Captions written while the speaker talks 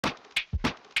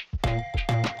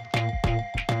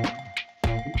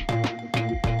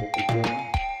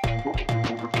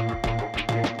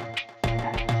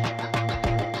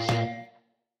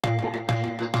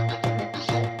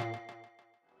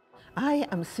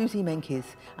am Suzy Menkes,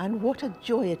 and what a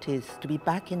joy it is to be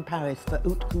back in Paris for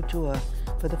Haute Couture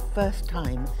for the first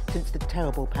time since the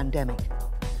terrible pandemic.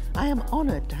 I am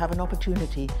honoured to have an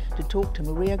opportunity to talk to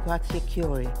Grazia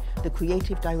Chiuri, the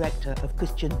creative director of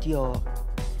Christian Dior.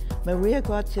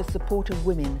 Grazia's support of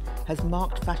women has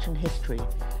marked fashion history,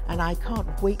 and I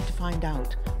can't wait to find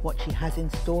out what she has in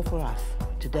store for us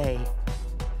today.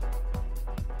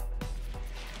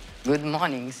 Good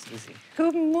morning, Suzy.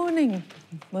 Good morning,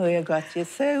 Grazia.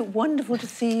 So wonderful to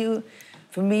see you,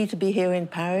 for me to be here in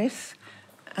Paris,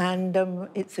 and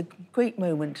it's a great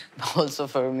moment. Also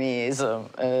for me, it's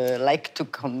like to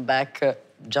come back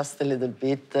just a little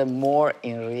bit more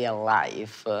in real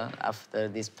life after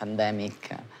this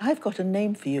pandemic. I've got a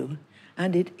name for you,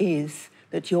 and it is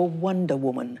that you're Wonder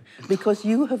Woman, because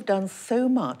you have done so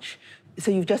much. So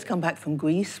you've just come back from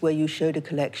Greece, where you showed a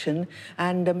collection,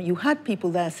 and you had people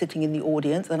there sitting in the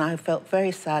audience, and I felt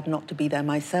very sad not to be there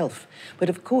myself. But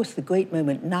of course, the great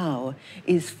moment now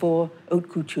is for Haute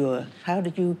Couture. How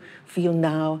did you feel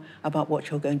now about what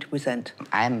you're going to present?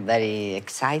 I'm very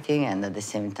excited, and at the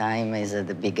same time is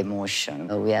the big emotion.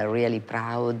 We are really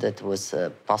proud that it was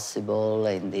possible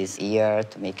in this year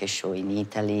to make a show in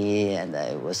Italy, and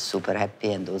I was super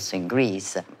happy, and also in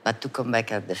Greece. But to come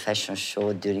back at the fashion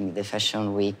show during the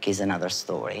Fashion Week is another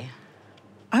story.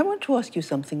 I want to ask you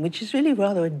something which is really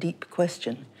rather a deep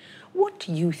question. What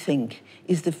do you think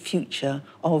is the future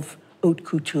of Haute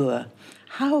Couture?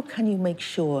 How can you make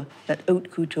sure that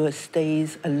Haute Couture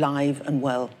stays alive and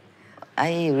well?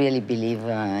 I really believe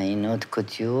in Haute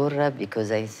Couture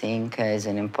because I think it's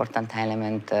an important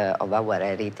element of our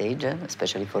heritage,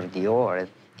 especially for Dior.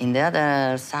 In the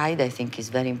other side, I think it's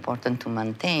very important to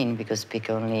maintain, because speak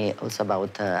only also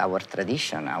about our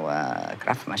tradition, our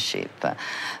craftsmanship.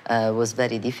 Was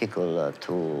very difficult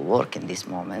to work in this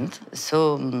moment.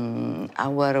 So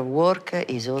our work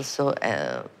is also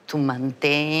to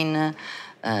maintain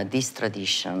this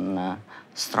tradition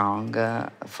strong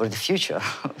for the future.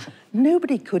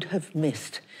 Nobody could have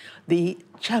missed the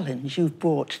challenge you've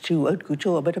brought to Haute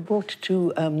Couture, but have brought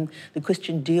to the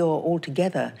Christian Dior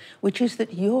altogether, which is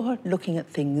that you're looking at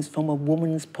things from a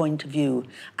woman's point of view,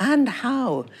 and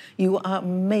how you are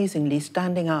amazingly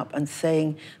standing up and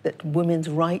saying that women's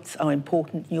rights are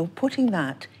important. You're putting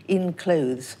that in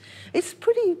clothes. It's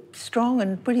pretty strong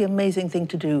and pretty amazing thing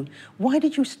to do. Why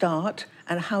did you start,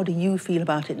 and how do you feel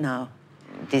about it now?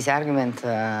 These arguments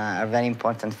are very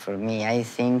important for me. I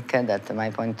think that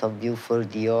my point of view for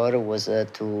Dior was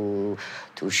to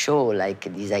show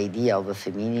like this idea of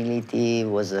femininity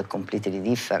was completely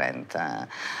different.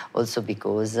 Also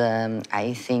because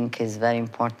I think it's very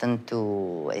important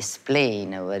to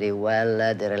explain very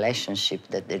well the relationship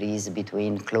that there is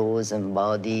between clothes and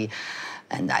body,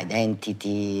 and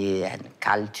identity and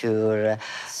culture.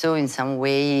 So in some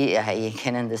way, I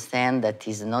can understand that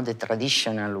it's not the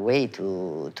traditional way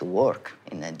to work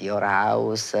in a Dior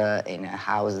house, in a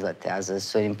house that has a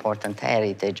so important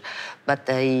heritage. But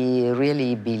I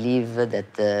really believe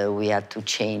that we have to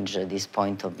change this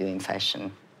point of view in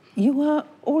fashion. You are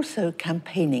also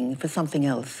campaigning for something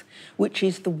else, which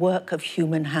is the work of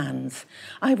human hands.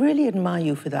 I really admire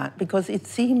you for that, because it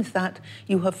seems that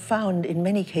you have found, in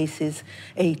many cases,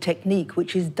 a technique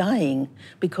which is dying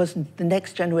because the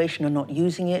next generation are not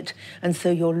using it, and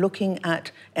so you're looking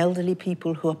at elderly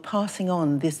people who are passing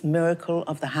on this miracle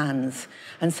of the hands,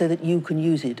 and so that you can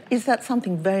use it. Is that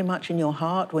something very much in your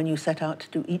heart when you set out to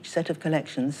do each set of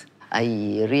collections? I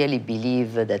really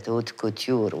believe that haute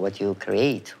couture, what you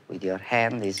create with your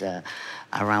hand, is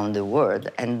around the world.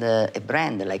 And a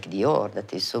brand like Dior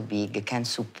that is so big can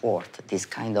support this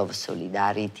kind of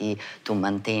solidarity to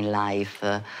maintain life,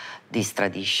 this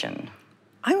tradition.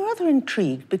 I'm rather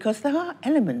intrigued because there are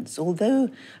elements, although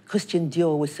Christian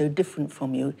Dior was so different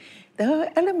from you, there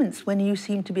are elements when you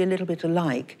seem to be a little bit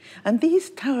alike. And these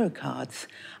tarot cards,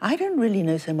 I don't really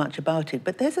know so much about it,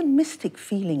 but there's a mystic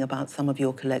feeling about some of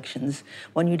your collections,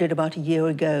 one you did about a year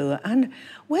ago. And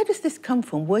where does this come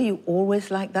from? Were you always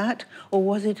like that? Or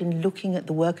was it in looking at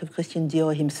the work of Christian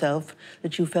Dior himself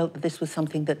that you felt that this was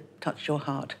something that touched your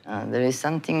heart? There is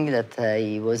something that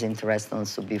I was interested in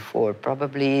also before.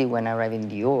 Probably when I arrived in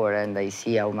Dior and I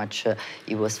see how much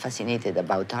he was fascinated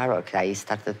about tarot, I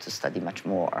started to study much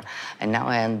more. And now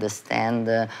I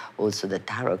understand also that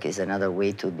tarot is another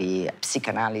way to be a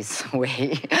psychoanalyst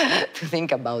way to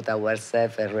think about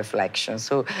ourselves and reflection.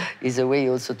 So it's a way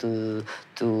also to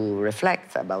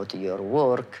reflect about your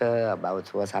work, about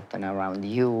what's happening around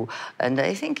you. And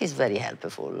I think it's very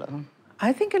helpful.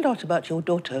 I think a lot about your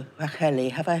daughter, Rachele,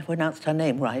 have I pronounced her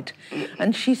name right?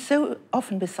 And she's so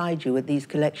often beside you at these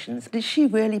collections. Is she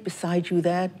really beside you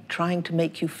there, trying to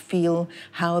make you feel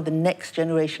how the next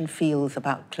generation feels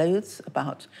about clothes,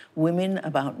 about women,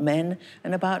 about men,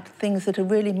 and about things that are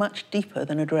really much deeper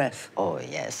than a dress? Oh,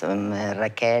 yes.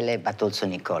 Rachele, but also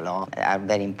Nicolò, are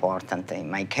very important in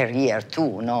my career,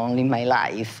 too, not only my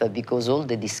life, because all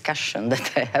the discussion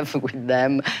that I have with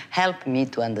them help me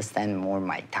to understand more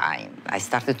my time. I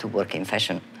started to work in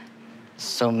fashion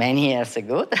so many years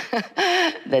ago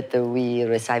that we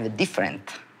received different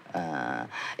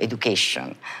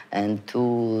education. And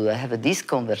to have this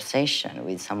conversation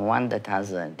with someone that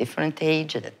has a different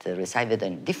age, that received a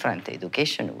different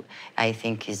education, I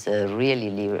think is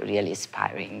really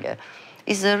inspiring.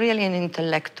 It's really an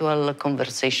intellectual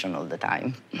conversation all the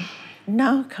time.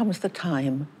 Now comes the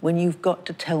time when you've got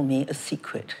to tell me a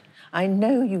secret. I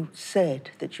know you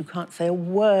said that you can't say a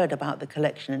word about the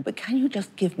collection, but can you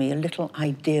just give me a little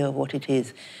idea of what it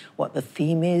is, what the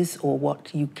theme is, or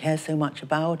what you care so much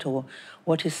about, or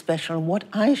what is special, and what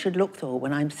I should look for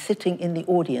when I'm sitting in the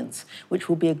audience, which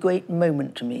will be a great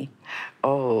moment to me?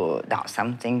 Oh, now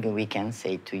something we can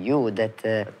say to you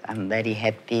that I'm very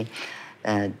happy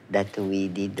that we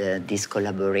did this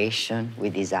collaboration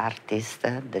with this artist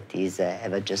that is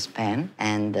Eva Jaspan,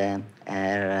 and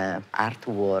her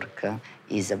artwork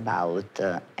is about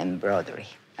embroidery.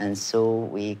 And so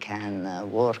we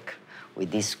can work with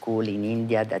this school in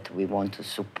India that we want to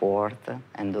support,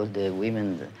 and all the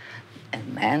women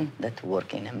and men that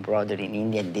work in embroidery in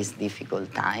India in this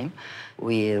difficult time.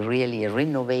 We really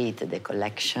renovate the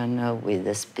collection with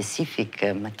a specific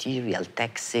material,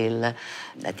 textile,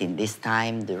 that in this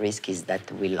time the risk is that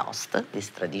we lost this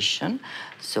tradition.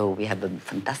 So we have a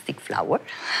fantastic flower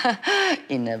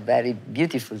in a very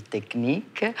beautiful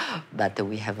technique, but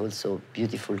we have also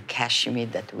beautiful cashmere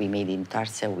that we made in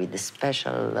Tarsia with a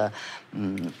special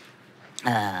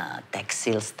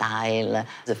textile style.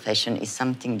 The fashion is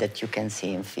something that you can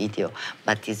see in video,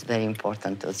 but it's very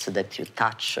important also that you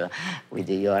touch with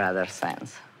your other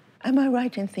sense. Am I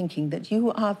right in thinking that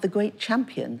you are the great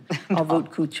champion of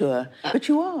haute couture? But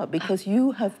you are, because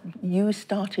you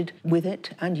started with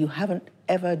it and you haven't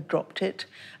ever dropped it.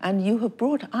 And you have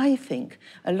brought, I think,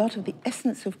 a lot of the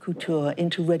essence of couture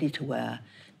into ready-to-wear.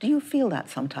 Do you feel that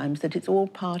sometimes, that it's all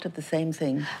part of the same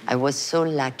thing? I was so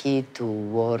lucky to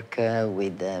work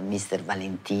with Mr.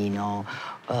 Valentino,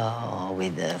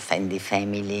 with the Fendi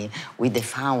family, with the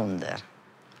founder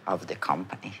of the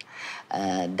company.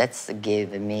 That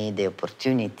gave me the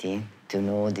opportunity to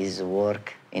know this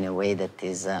work in a way that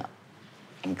is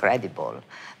incredible.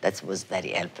 That was very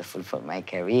helpful for my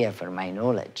career, for my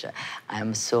knowledge.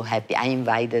 I'm so happy. I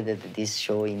invited at this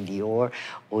show in Dior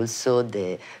also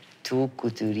the two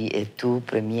couturiers, two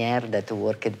premiers that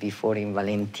worked before in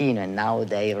Valentino, and now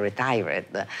they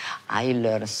retired. I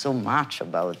learned so much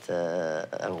about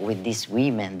with these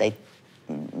women.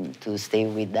 To stay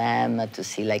with them, to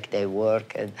see like they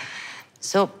work.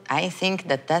 So I think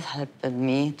that helped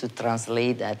me to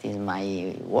translate that in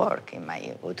my work, in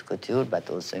my haute couture, but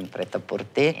also in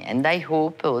pret-à-porter. And I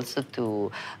hope also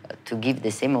to give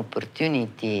the same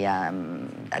opportunity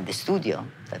at the studio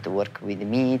that work with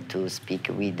me, to speak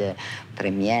with the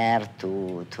premiere,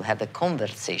 to have a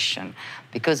conversation.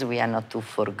 Because we are not to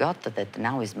forget that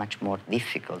now is much more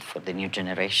difficult for the new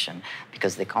generation,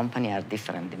 because the company are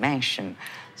different dimension.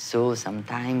 So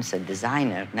sometimes a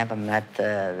designer never met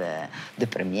the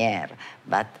premiere,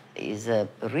 but is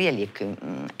really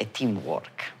a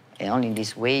teamwork. And only in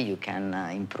this way you can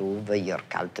improve your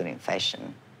culture in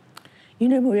fashion. You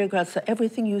know, Maria Grazia,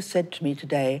 everything you said to me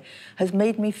today has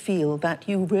made me feel that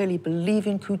you really believe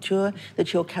in couture,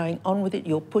 that you're carrying on with it,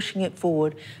 you're pushing it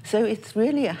forward. So it's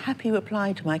really a happy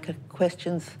reply to my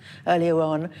questions earlier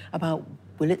on about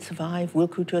will it survive, will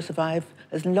couture survive?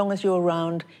 As long as you're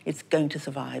around, it's going to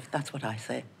survive. That's what I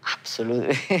say.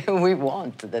 Absolutely. We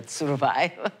want that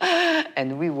survive.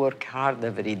 And we work hard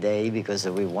every day because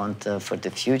we want for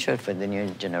the future, for the new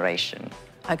generation.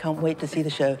 I can't wait to see the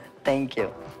show. Thank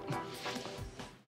you.